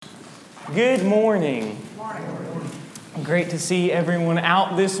Good morning. Great to see everyone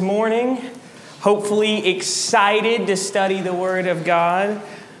out this morning. Hopefully excited to study the Word of God.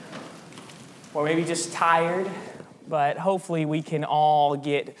 Or maybe just tired. But hopefully we can all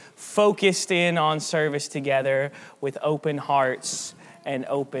get focused in on service together with open hearts and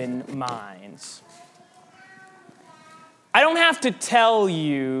open minds. I don't have to tell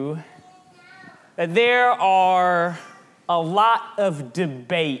you that there are a lot of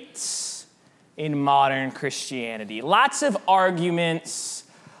debates in modern Christianity. Lots of arguments,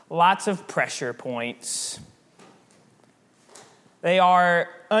 lots of pressure points. They are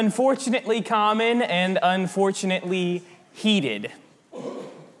unfortunately common and unfortunately heated.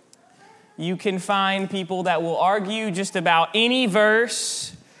 You can find people that will argue just about any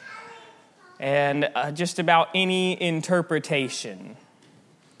verse and just about any interpretation.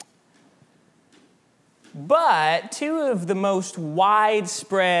 But two of the most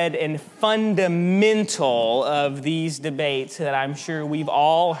widespread and fundamental of these debates that I'm sure we've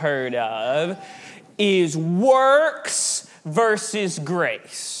all heard of is works versus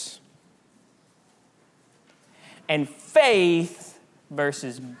grace, and faith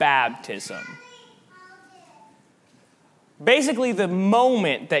versus baptism. Basically, the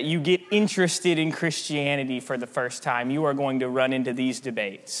moment that you get interested in Christianity for the first time, you are going to run into these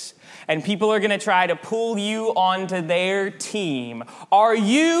debates. And people are going to try to pull you onto their team. Are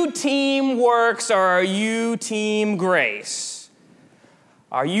you team works or are you team grace?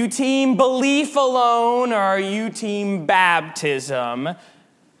 Are you team belief alone or are you team baptism?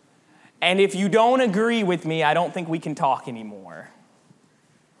 And if you don't agree with me, I don't think we can talk anymore.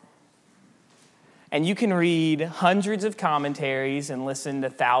 And you can read hundreds of commentaries and listen to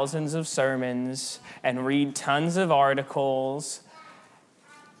thousands of sermons and read tons of articles.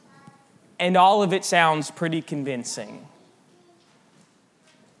 And all of it sounds pretty convincing.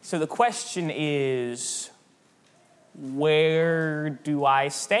 So the question is, where do I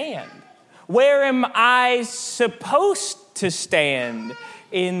stand? Where am I supposed to stand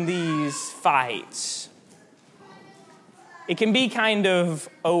in these fights? It can be kind of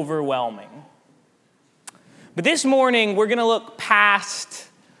overwhelming. But this morning, we're going to look past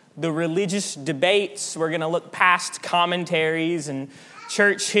the religious debates. We're going to look past commentaries and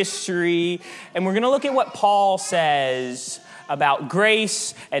church history. And we're going to look at what Paul says about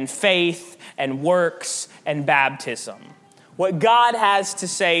grace and faith and works and baptism. What God has to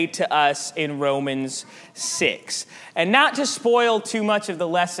say to us in Romans 6. And not to spoil too much of the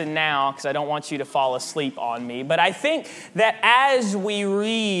lesson now, because I don't want you to fall asleep on me, but I think that as we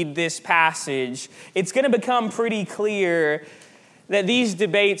read this passage, it's going to become pretty clear that these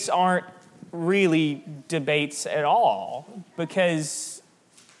debates aren't really debates at all, because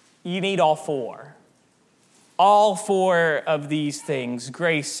you need all four. All four of these things,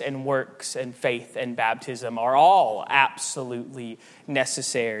 grace and works and faith and baptism, are all absolutely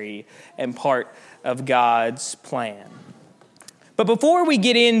necessary and part of God's plan. But before we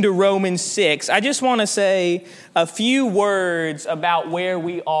get into Romans 6, I just want to say a few words about where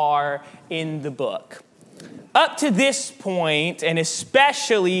we are in the book. Up to this point, and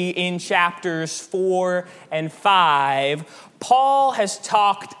especially in chapters 4 and 5, Paul has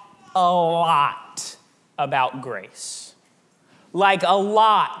talked a lot about grace. Like a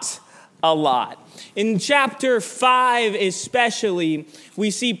lot. In chapter 5 especially, we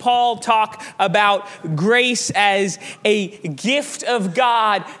see Paul talk about grace as a gift of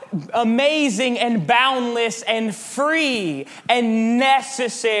God, amazing and boundless and free and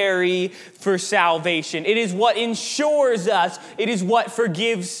necessary for salvation. It is what ensures us. It is what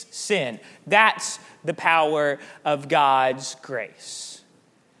forgives sin. That's the power of God's grace.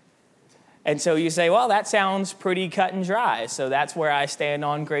 And so you say, well, that sounds pretty cut and dry. So that's where I stand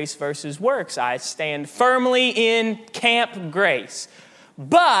on grace versus works. I stand firmly in camp grace.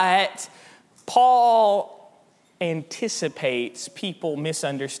 But Paul anticipates people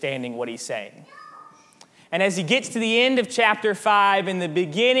misunderstanding what he's saying. And as he gets to the end of chapter 5 and the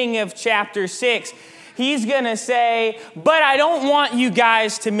beginning of chapter 6, he's going to say, but I don't want you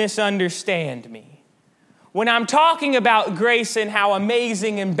guys to misunderstand me. When I'm talking about grace and how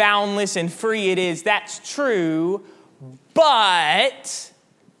amazing and boundless and free it is, that's true, but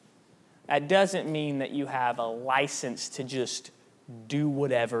that doesn't mean that you have a license to just do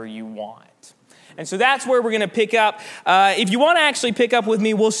whatever you want. And so that's where we're going to pick up. If you want to actually pick up with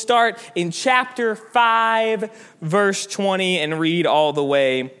me, we'll start in chapter 5, verse 20, and read all the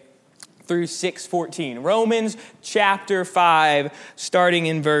way through 6:14. Romans chapter 5, starting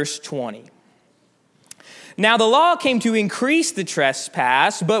in verse 20. Now the law came to increase the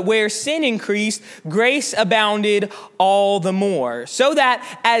trespass, but where sin increased, grace abounded all the more. So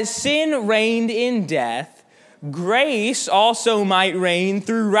that as sin reigned in death, grace also might reign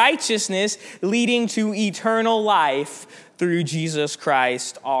through righteousness, leading to eternal life through Jesus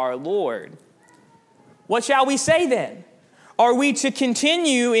Christ our Lord. What shall we say then? Are we to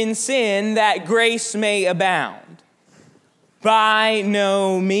continue in sin that grace may abound? By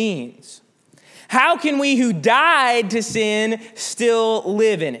no means. How can we who died to sin still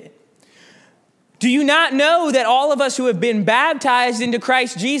live in it? Do you not know that all of us who have been baptized into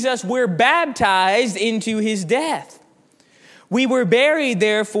Christ Jesus were baptized into his death? We were buried,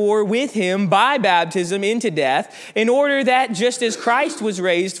 therefore, with him by baptism into death, in order that just as Christ was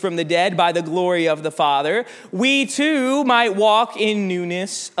raised from the dead by the glory of the Father, we too might walk in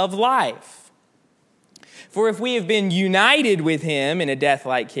newness of life. For if we have been united with him in a death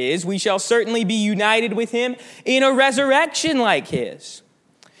like his, we shall certainly be united with him in a resurrection like his.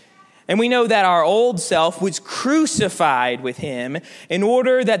 And we know that our old self was crucified with him in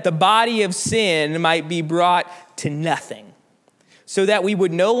order that the body of sin might be brought to nothing, so that we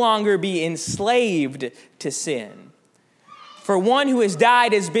would no longer be enslaved to sin. For one who has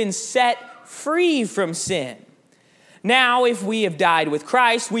died has been set free from sin. Now, if we have died with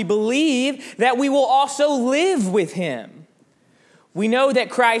Christ, we believe that we will also live with him. We know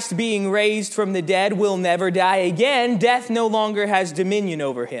that Christ, being raised from the dead, will never die again. Death no longer has dominion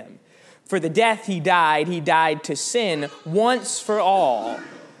over him. For the death he died to sin once for all.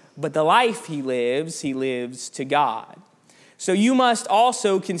 But the life he lives to God. So you must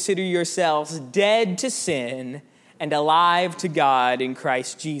also consider yourselves dead to sin and alive to God in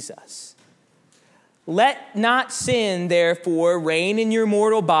Christ Jesus. Let not sin, therefore, reign in your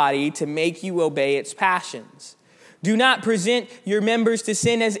mortal body to make you obey its passions. Do not present your members to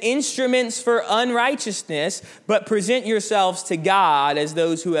sin as instruments for unrighteousness, but present yourselves to God as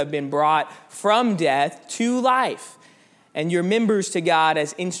those who have been brought from death to life, and your members to God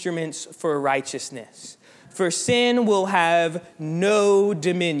as instruments for righteousness. For sin will have no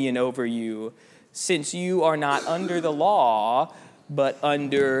dominion over you, since you are not under the law, but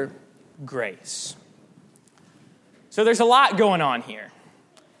under grace. So there's a lot going on here.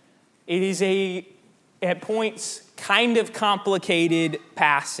 It is at points, kind of complicated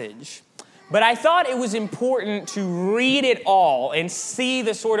passage. But I thought it was important to read it all and see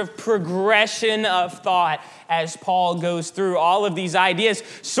the sort of progression of thought as Paul goes through all of these ideas,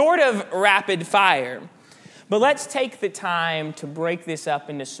 sort of rapid fire. But let's take the time to break this up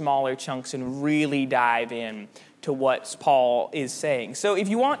into smaller chunks and really dive in to what Paul is saying. So if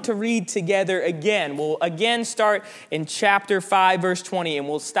you want to read together again, we'll again start in chapter 5, verse 20, and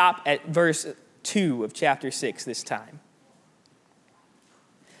we'll stop at verse 2 of chapter 6 this time.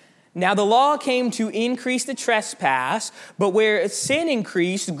 Now the law came to increase the trespass, but where sin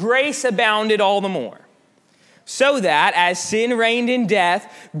increased, grace abounded all the more. So that, as sin reigned in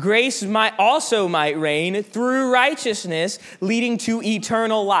death, grace might reign through righteousness, leading to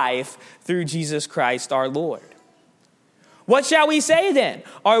eternal life through Jesus Christ our Lord. What shall we say then?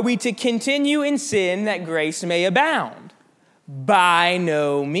 Are we to continue in sin that grace may abound? By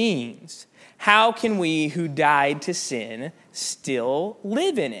no means. How can we who died to sin still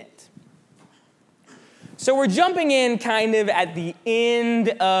live in it? So we're jumping in kind of at the end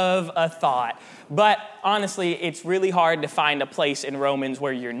of a thought. But honestly, it's really hard to find a place in Romans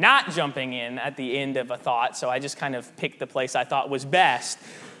where you're not jumping in at the end of a thought. So I just kind of picked the place I thought was best.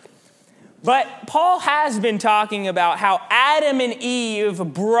 But Paul has been talking about how Adam and Eve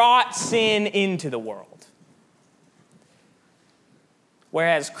brought sin into the world,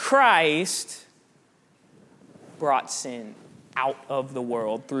 whereas Christ brought sin out of the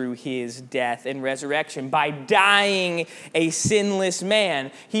world through his death and resurrection. By dying a sinless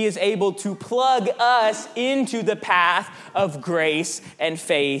man, he is able to plug us into the path of grace and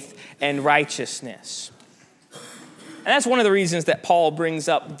faith and righteousness. And that's one of the reasons that Paul brings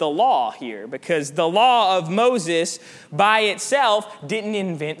up the law here, because the law of Moses by itself didn't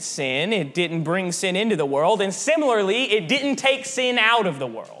invent sin. It didn't bring sin into the world. And similarly, it didn't take sin out of the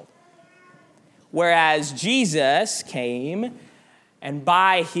world. Whereas Jesus came and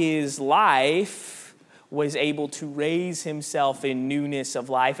by his life was able to raise himself in newness of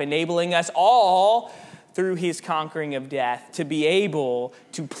life, enabling us all through his conquering of death to be able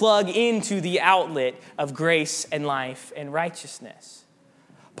to plug into the outlet of grace and life and righteousness.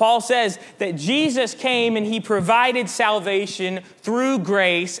 Paul says that Jesus came and he provided salvation through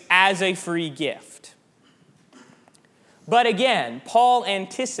grace as a free gift. But again, Paul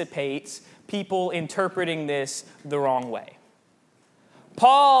anticipates people interpreting this the wrong way.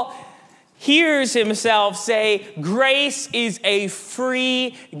 Paul, hears himself say grace is a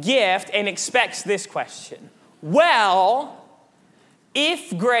free gift and expects this question. Well,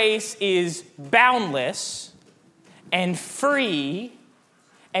 if grace is boundless and free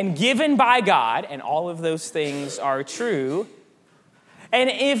and given by God, and all of those things are true, and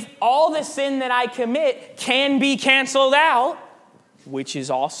if all the sin that I commit can be canceled out, which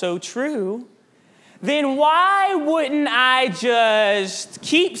is also true, then why wouldn't I just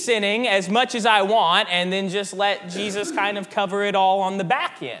keep sinning as much as I want and then just let Jesus kind of cover it all on the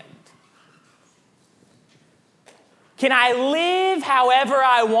back end? Can I live however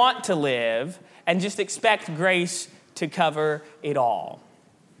I want to live and just expect grace to cover it all?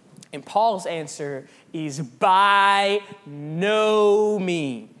 And Paul's answer is by no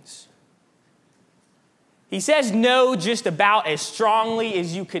means. He says no just about as strongly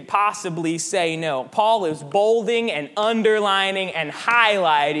as you could possibly say no. Paul is bolding and underlining and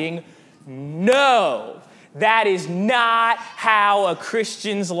highlighting, no, that is not how a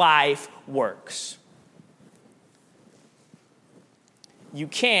Christian's life works. You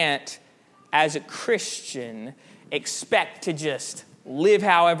can't, as a Christian, expect to just live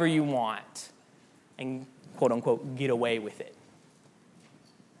however you want and, quote unquote, get away with it.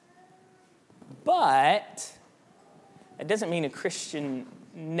 But it doesn't mean a Christian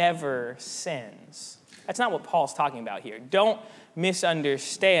never sins. That's not what Paul's talking about here. Don't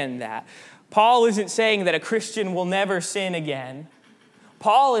misunderstand that. Paul isn't saying that a Christian will never sin again.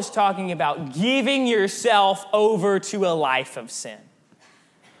 Paul is talking about giving yourself over to a life of sin.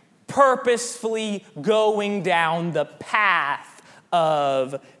 Purposefully going down the path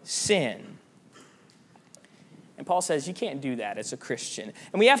of sin. And Paul says you can't do that as a Christian.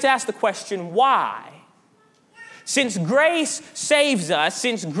 And we have to ask the question, why? Since grace saves us,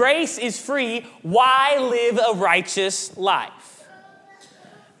 since grace is free, why live a righteous life?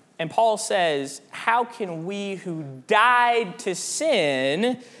 And Paul says, how can we who died to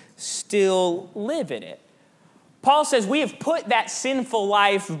sin still live in it? Paul says we have put that sinful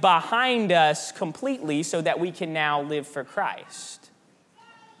life behind us completely so that we can now live for Christ.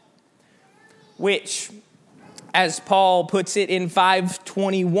 Which, as Paul puts it in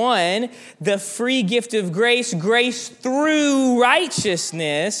 5:21, the free gift of grace, grace through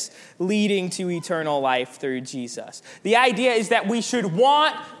righteousness, leading to eternal life through Jesus. The idea is that we should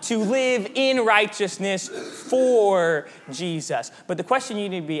want to live in righteousness for Jesus. But the question you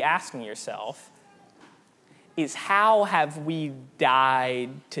need to be asking yourself is, how have we died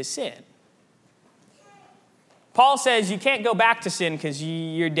to sin? Paul says you can't go back to sin because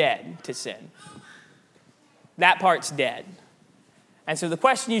you're dead to sin. That part's dead. And so the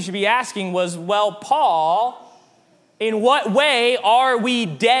question you should be asking was, well, Paul, in what way are we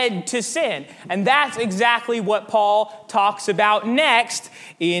dead to sin? And that's exactly what Paul talks about next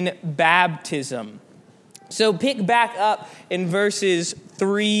in baptism. So pick back up in verses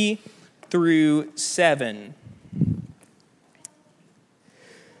 3 through 7.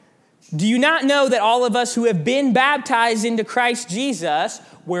 Do you not know that all of us who have been baptized into Christ Jesus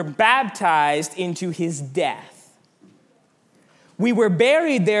were baptized into his death? We were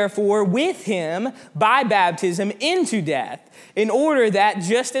buried, therefore, with him by baptism into death, in order that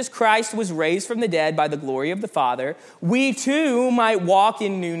just as Christ was raised from the dead by the glory of the Father, we too might walk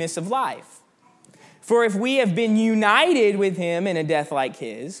in newness of life. For if we have been united with him in a death like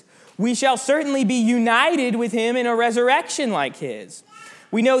his, we shall certainly be united with him in a resurrection like his.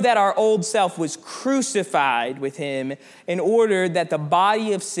 We know that our old self was crucified with him in order that the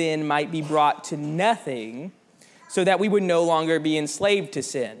body of sin might be brought to nothing, so that we would no longer be enslaved to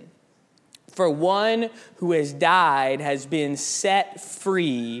sin. For one who has died has been set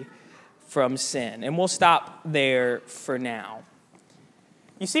free from sin. And we'll stop there for now.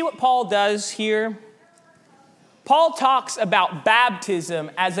 You see what Paul does here? Paul talks about baptism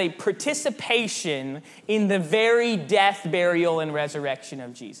as a participation in the very death, burial, and resurrection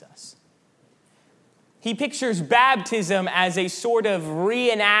of Jesus. He pictures baptism as a sort of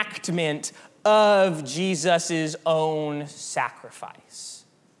reenactment of Jesus' own sacrifice.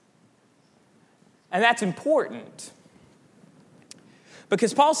 And that's important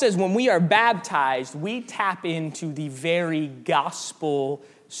because Paul says when we are baptized, we tap into the very gospel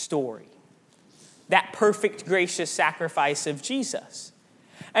story, that perfect, gracious sacrifice of Jesus.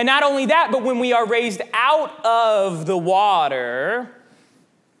 And not only that, but when we are raised out of the water,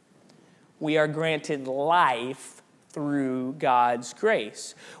 we are granted life through God's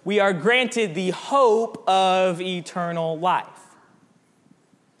grace. We are granted the hope of eternal life.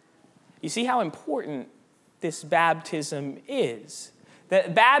 You see how important this baptism is?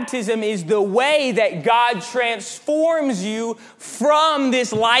 That baptism is the way that God transforms you from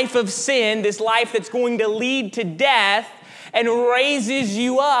this life of sin, this life that's going to lead to death, and raises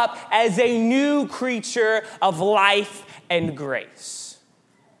you up as a new creature of life and grace.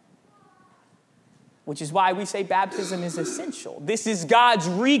 Which is why we say baptism is essential. This is God's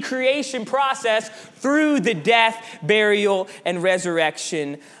recreation process through the death, burial, and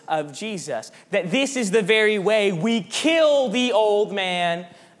resurrection of Jesus. That this is the very way we kill the old man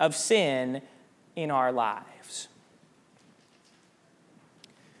of sin in our lives.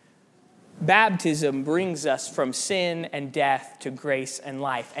 Baptism brings us from sin and death to grace and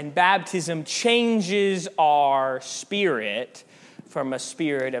life. And baptism changes our spirit from a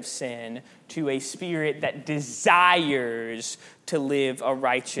spirit of sin to a spirit that desires to live a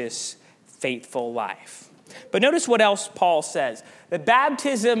righteous, faithful life. But notice what else Paul says. That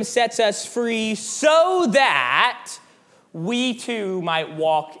baptism sets us free so that we too might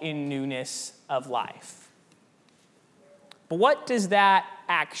walk in newness of life. But what does that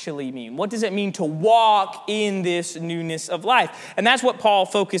actually mean? What does it mean to walk in this newness of life? And that's what Paul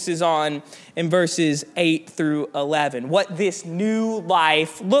focuses on in verses 8 through 11. What this new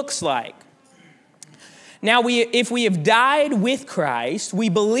life looks like. Now, if we have died with Christ, we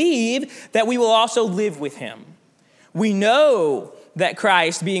believe that we will also live with him. We know that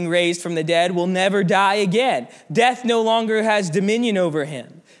Christ, being raised from the dead, will never die again. Death no longer has dominion over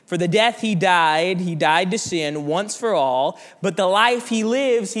him. For the death he died to sin once for all, but the life he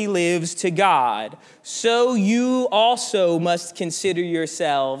lives to God. So you also must consider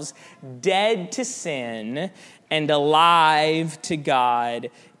yourselves dead to sin and alive to God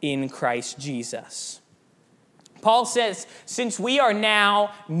in Christ Jesus. Paul says, since we are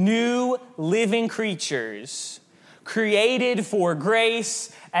now new living creatures, created for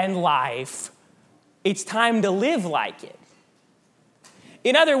grace and life, it's time to live like it.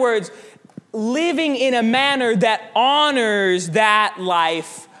 In other words, living in a manner that honors that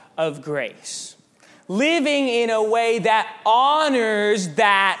life of grace. Living in a way that honors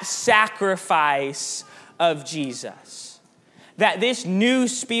that sacrifice of Jesus. That this new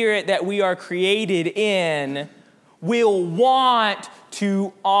spirit that we are created in will want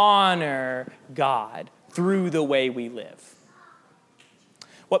to honor God through the way we live.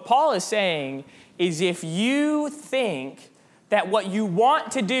 What Paul is saying is if you think that what you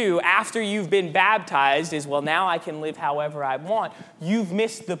want to do after you've been baptized is, well, now I can live however I want, you've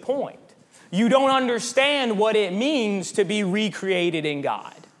missed the point. You don't understand what it means to be recreated in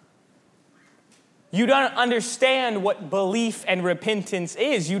God. You don't understand what belief and repentance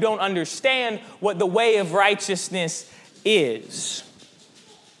is. You don't understand what the way of righteousness is.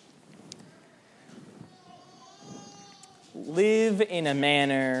 Live in a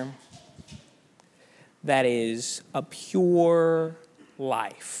manner that is a pure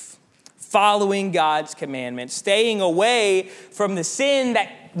life, following God's commandments, staying away from the sin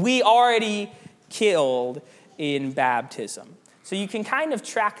that we already killed in baptism. So you can kind of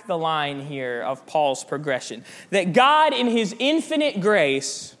track the line here of Paul's progression. That God, in his infinite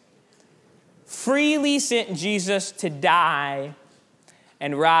grace, freely sent Jesus to die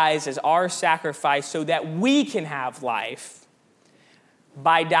and rise as our sacrifice so that we can have life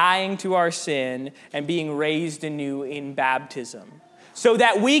by dying to our sin and being raised anew in baptism. So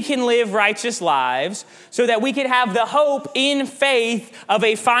that we can live righteous lives, so that we can have the hope in faith of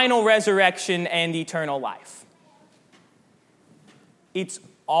a final resurrection and eternal life. It's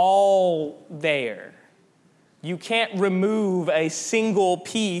all there. You can't remove a single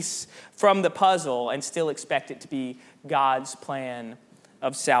piece from the puzzle and still expect it to be God's plan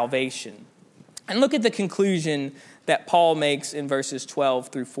of salvation. And look at the conclusion that Paul makes in verses 12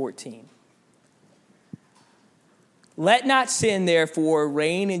 through 14. Let not sin, therefore,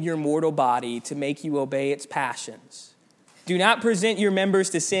 reign in your mortal body to make you obey its passions. Do not present your members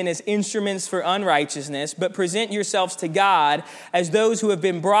to sin as instruments for unrighteousness, but present yourselves to God as those who have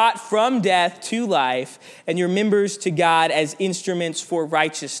been brought from death to life, and your members to God as instruments for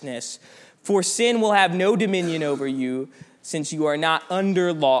righteousness. For sin will have no dominion over you, since you are not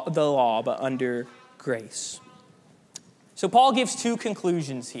under the law, but under grace. So Paul gives two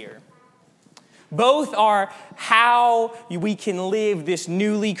conclusions here. Both are how we can live this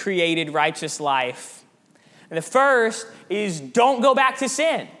newly created righteous life. And the first is don't go back to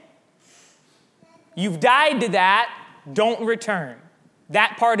sin. You've died to that, don't return.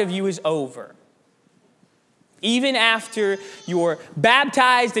 That part of you is over. Even after you're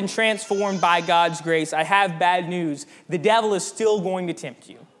baptized and transformed by God's grace, I have bad news. The devil is still going to tempt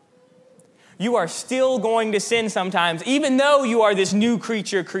you. You are still going to sin sometimes, even though you are this new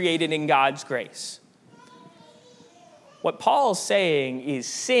creature created in God's grace. What Paul's saying is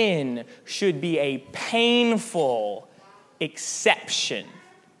sin should be a painful exception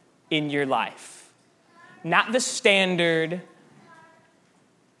in your life. Not the standard,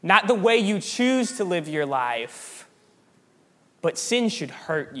 not the way you choose to live your life, but sin should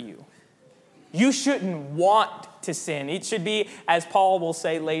hurt you. You shouldn't want to sin. It should be, as Paul will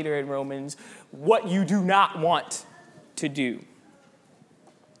say later in Romans, what you do not want to do.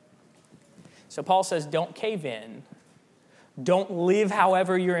 So Paul says, don't cave in. Don't live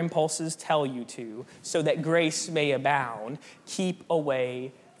however your impulses tell you to, so that grace may abound. Keep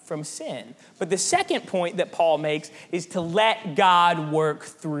away from sin. But the second point that Paul makes is to let God work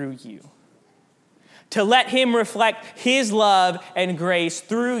through you. To let him reflect his love and grace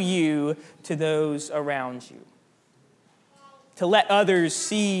through you to those around you. To let others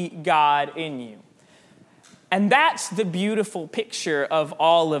see God in you. And that's the beautiful picture of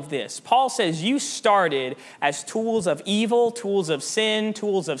all of this. Paul says you started as tools of evil, tools of sin,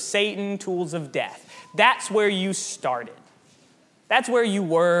 tools of Satan, tools of death. That's where you started. That's where you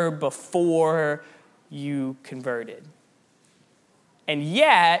were before you converted. And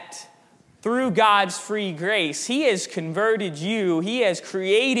yet, through God's free grace, he has converted you, he has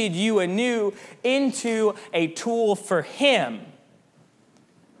created you anew into a tool for him.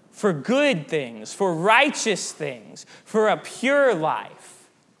 For good things, for righteous things, for a pure life.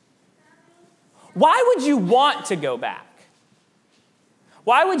 Why would you want to go back?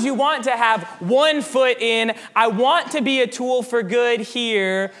 Why would you want to have one foot in, I want to be a tool for good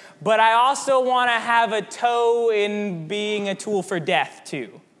here, but I also want to have a toe in being a tool for death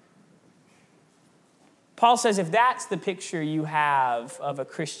too? Paul says if that's the picture you have of a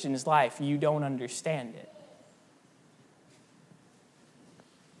Christian's life, you don't understand it.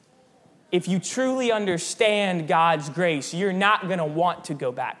 If you truly understand God's grace, you're not going to want to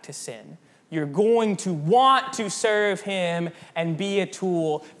go back to sin. You're going to want to serve him and be a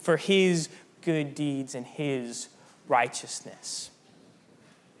tool for his good deeds and his righteousness.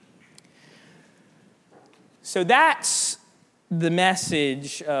 So that's the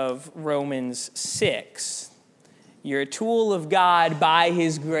message of Romans 6. You're a tool of God by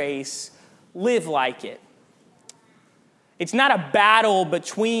his grace. Live like it. It's not a battle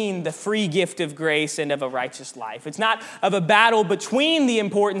between the free gift of grace and of a righteous life. It's not of a battle between the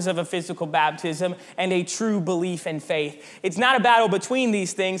importance of a physical baptism and a true belief and faith. It's not a battle between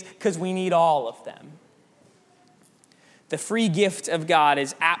these things because we need all of them. The free gift of God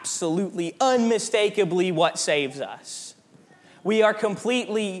is absolutely, unmistakably what saves us. We are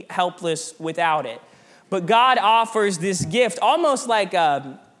completely helpless without it. But God offers this gift almost like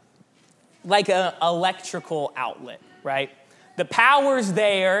an electrical outlet. Right? The power's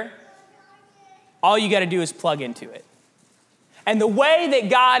there. All you got to do is plug into it. And the way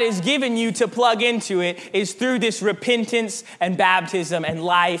that God has given you to plug into it is through this repentance and baptism and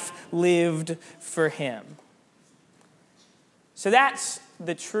life lived for him. So that's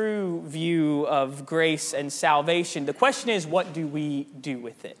the true view of grace and salvation. The question is, what do we do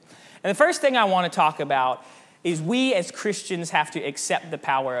with it? And the first thing I want to talk about is we as Christians have to accept the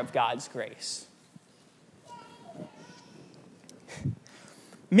power of God's grace.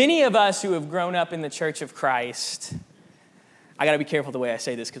 Many of us who have grown up in the Church of Christ, I got to be careful the way I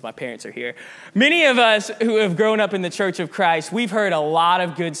say this because my parents are here. Many of us who have grown up in the Church of Christ, we've heard a lot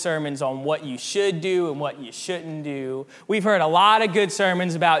of good sermons on what you should do and what you shouldn't do. We've heard a lot of good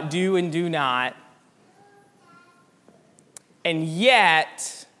sermons about do and do not. And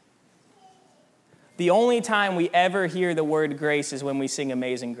yet, the only time we ever hear the word grace is when we sing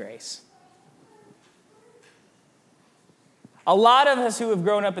Amazing Grace. A lot of us who have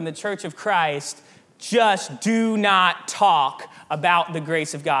grown up in the Church of Christ just do not talk about the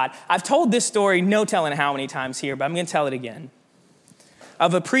grace of God. I've told this story, no telling how many times here, but I'm going to tell it again.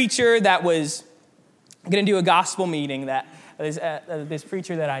 Of a preacher that was going to do a gospel meeting, this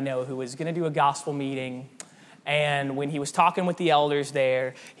preacher that I know who was going to do a gospel meeting, and when he was talking with the elders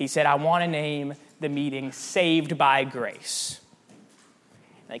there, he said, I want to name the meeting Saved by Grace.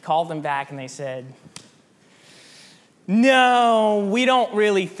 And they called them back and they said, no, we don't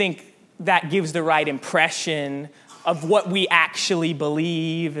really think that gives the right impression of what we actually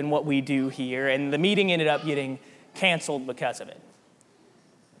believe and what we do here. And the meeting ended up getting canceled because of it.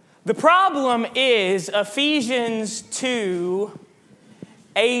 The problem is Ephesians 2,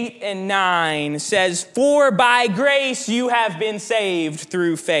 8 and 9 says, for by grace you have been saved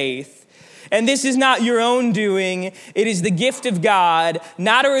through faith. And this is not your own doing. It is the gift of God,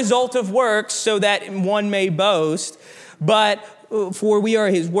 not a result of works, so that one may boast. But for we are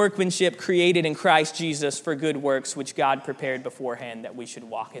his workmanship created in Christ Jesus for good works, which God prepared beforehand that we should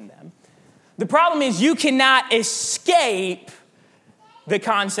walk in them. The problem is you cannot escape the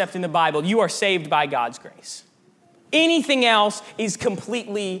concept in the Bible. You are saved by God's grace. Anything else is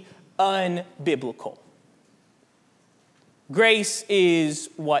completely unbiblical. Grace is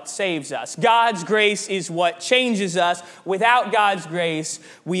what saves us. God's grace is what changes us. Without God's grace,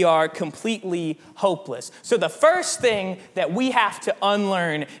 we are completely hopeless. So the first thing that we have to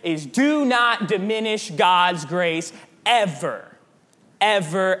unlearn is do not diminish God's grace ever,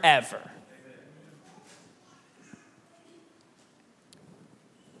 ever, ever.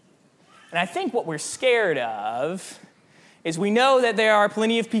 And I think what we're scared of is we know that there are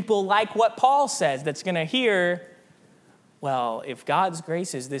plenty of people like what Paul says that's going to hear, well, if God's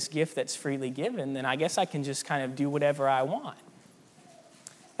grace is this gift that's freely given, then I guess I can just kind of do whatever I want.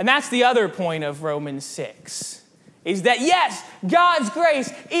 And that's the other point of Romans 6, is that yes, God's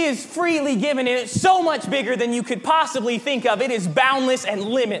grace is freely given, and it's so much bigger than you could possibly think of. It is boundless and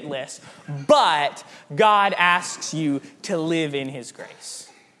limitless, but God asks you to live in his grace.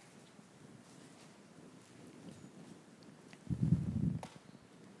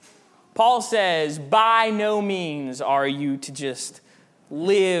 Paul says, by no means are you to just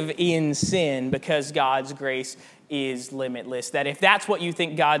live in sin because God's grace is limitless. That if that's what you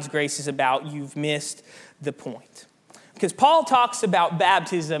think God's grace is about, you've missed the point. Because Paul talks about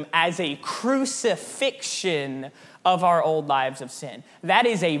baptism as a crucifixion of our old lives of sin. That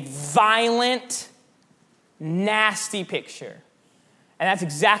is a violent, nasty picture. And that's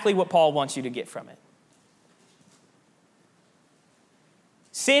exactly what Paul wants you to get from it.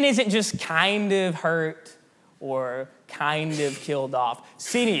 Sin isn't just kind of hurt or kind of killed off.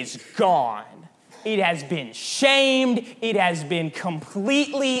 Sin is gone. It has been shamed. It has been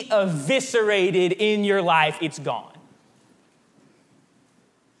completely eviscerated in your life. It's gone.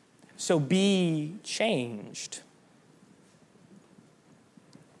 So be changed.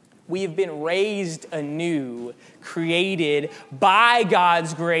 We have been raised anew, created by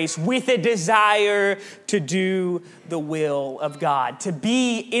God's grace with a desire to do the will of God, to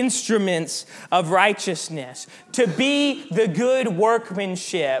be instruments of righteousness, to be the good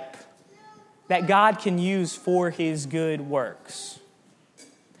workmanship that God can use for his good works.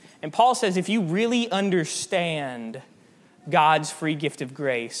 And Paul says if you really understand God's free gift of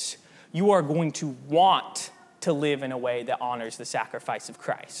grace, you are going to want to live in a way that honors the sacrifice of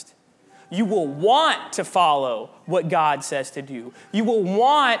Christ. You will want to follow what God says to do. You will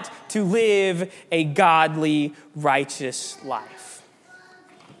want to live a godly, righteous life.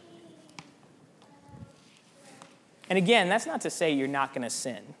 And again, that's not to say you're not going to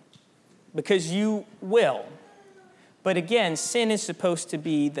sin, because you will. But again, sin is supposed to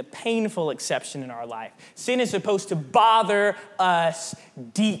be the painful exception in our life. Sin is supposed to bother us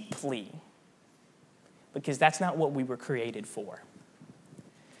deeply, because that's not what we were created for.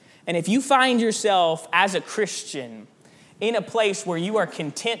 And if you find yourself as a Christian in a place where you are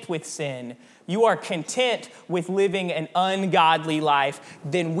content with sin, you are content with living an ungodly life,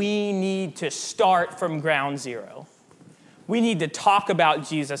 then we need to start from ground zero. We need to talk about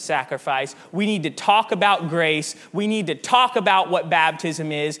Jesus' sacrifice. We need to talk about grace. We need to talk about what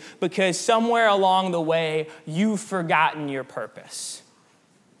baptism is, because somewhere along the way, you've forgotten your purpose.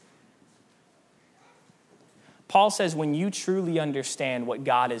 Paul says when you truly understand what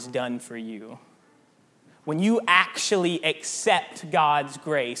God has done for you, when you actually accept God's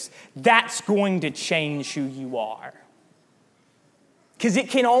grace, that's going to change who you are. Because it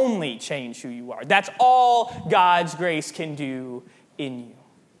can only change who you are. That's all God's grace can do in you.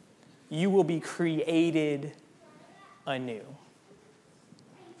 You will be created anew.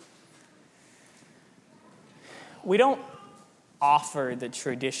 We don't offer the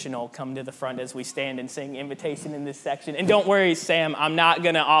traditional come to the front as we stand and sing invitation in this section. And don't worry, Sam, I'm not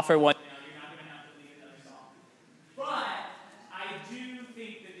going to offer one. You're not going to have to lead another song. But I do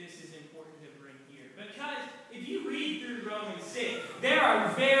think that this is important to bring here. Because if you read through Romans 6, there are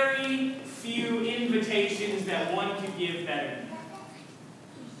very few invitations that one could give better than that.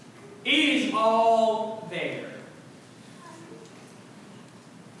 It is all there.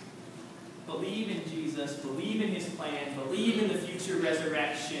 Believe in Jesus, believe in his plan, believe in the future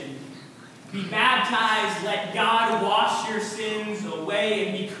resurrection. Be baptized, let God wash your sins away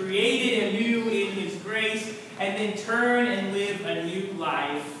and be created anew in his grace, and then turn and live a new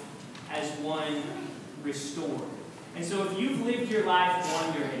life as one restored. And so if you've lived your life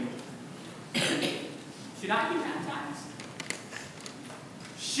wondering, should I be baptized?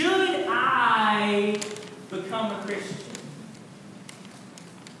 Should I become a Christian?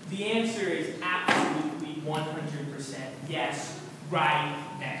 The answer is absolutely 100% yes, right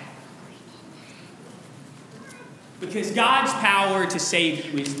now. Because God's power to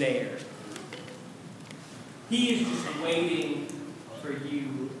save you is there. He is just waiting for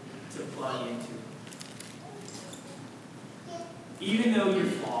you to plug into it. Even though you're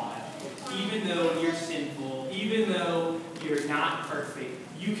flawed, even though you're sinful, even though you're not perfect,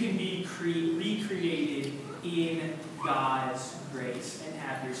 you can be recreated in God's grace and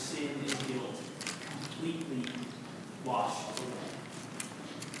have your sin and guilt completely washed away.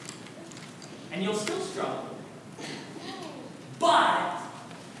 And you'll still struggle. But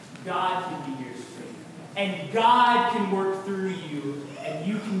God can be your strength. And God can work through you, and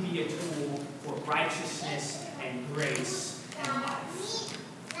you can be a tool for righteousness and grace and life.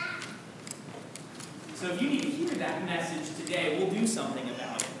 So if you need to hear that message today, we'll do something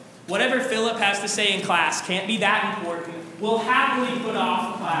about it. Whatever Philip has to say in class can't be that important. We'll happily put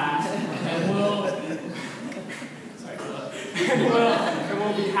off class, and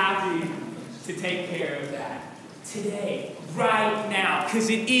we'll be happy to take care of that today, right now, because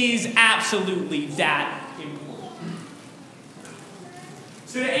it is absolutely that important.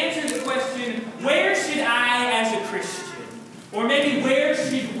 So to answer the question, where should I as a Christian, or maybe where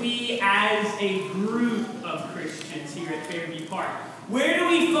should we as a group of Christians here at Fairview Park, where do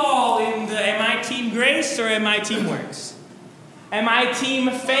we fall in the, am I team grace or am I team works? Am I team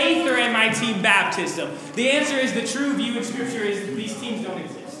faith or am I team baptism? The answer is, the true view in Scripture is that these teams don't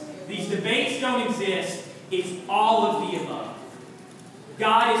exist. These debates don't exist. It's all of the above.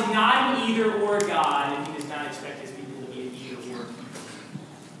 God is not an either-or God, and He does not expect His people to be an either-or.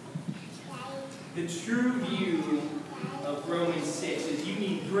 The true view of Romans 6 is you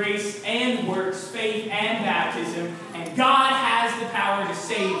need grace and works, faith and baptism, and God has the power to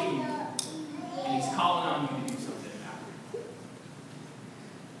save you, and He's calling on you to do something about it.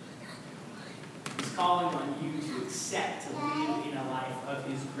 He's calling on you to accept, to live in a life of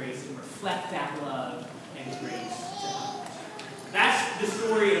His grace and reflect that love and grace to others. That's the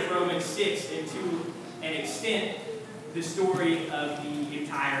story of Romans 6, and to an extent, the story of the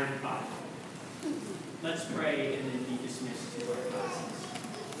entire Bible. Let's pray and then be dismissed to our classes.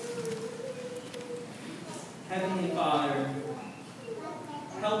 Heavenly Father,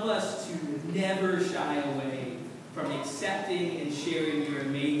 help us to never shy away from accepting and sharing your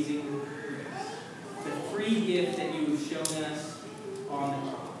amazing grace, the free gift that you have shown us on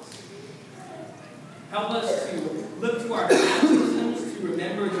the cross. Help us to look to our baptisms to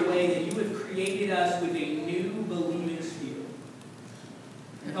remember the way that you have created us with a new believing spirit.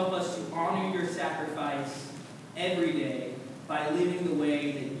 And help us to honor your sacrifice every day by living the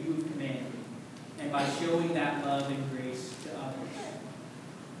way that you have commanded and by showing that love and grace to others.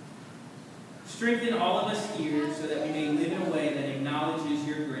 Strengthen all of us here so that we may live in a way that acknowledges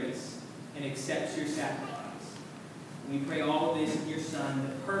your grace and accepts your sacrifice. And we pray all of this in your Son,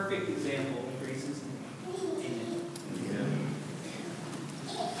 the perfect example of grace's